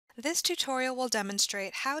This tutorial will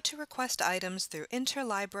demonstrate how to request items through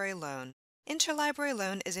Interlibrary Loan. Interlibrary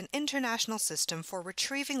Loan is an international system for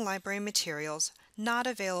retrieving library materials not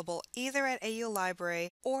available either at AU Library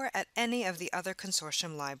or at any of the other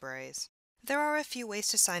consortium libraries. There are a few ways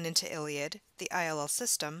to sign into Iliad, the ILL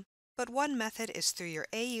system, but one method is through your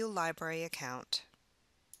AU Library account.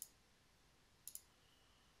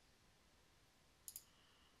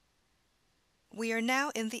 We are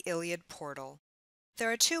now in the Iliad portal.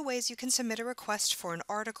 There are two ways you can submit a request for an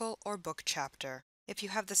article or book chapter. If you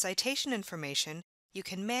have the citation information, you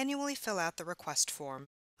can manually fill out the request form.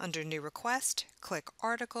 Under New Request, click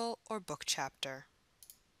Article or Book Chapter.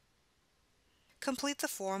 Complete the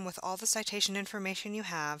form with all the citation information you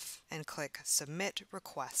have and click Submit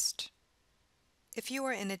Request. If you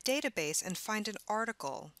are in a database and find an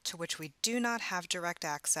article to which we do not have direct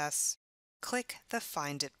access, click the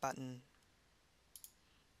Find It button.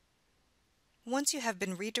 Once you have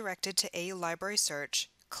been redirected to AU Library Search,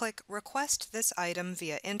 click Request this item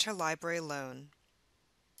via Interlibrary Loan.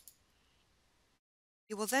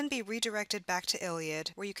 You will then be redirected back to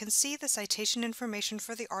Iliad, where you can see the citation information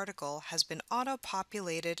for the article has been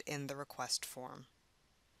auto-populated in the request form.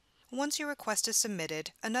 Once your request is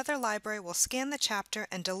submitted, another library will scan the chapter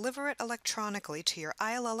and deliver it electronically to your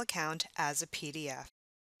ILL account as a PDF.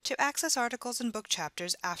 To access articles and book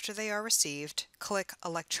chapters after they are received, click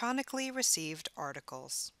Electronically Received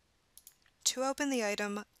Articles. To open the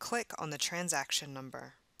item, click on the transaction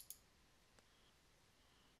number.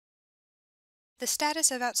 The status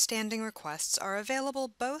of outstanding requests are available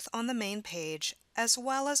both on the main page as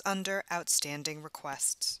well as under Outstanding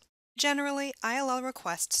Requests. Generally, ILL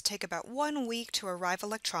requests take about 1 week to arrive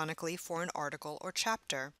electronically for an article or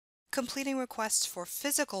chapter. Completing requests for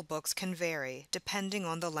physical books can vary, depending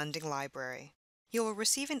on the lending library. You will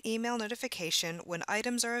receive an email notification when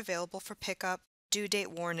items are available for pickup, due date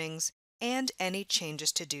warnings, and any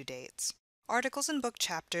changes to due dates. Articles and book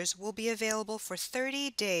chapters will be available for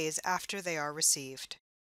 30 days after they are received.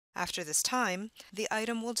 After this time, the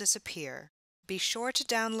item will disappear. Be sure to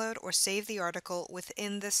download or save the article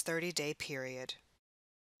within this 30-day period.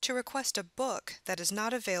 To request a book that is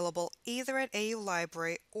not available either at AU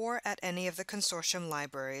Library or at any of the consortium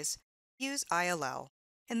libraries, use ILL.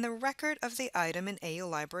 In the record of the item in AU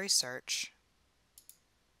Library Search,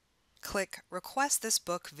 click Request this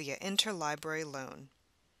book via Interlibrary Loan.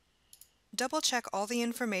 Double-check all the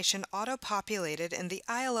information auto-populated in the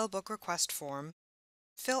ILL book request form,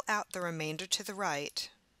 fill out the remainder to the right,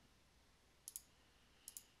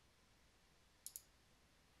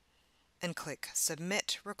 and click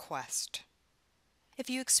Submit Request. If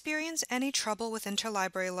you experience any trouble with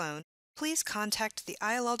Interlibrary Loan, please contact the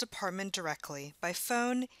ILL department directly by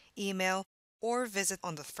phone, email, or visit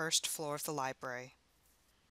on the first floor of the library.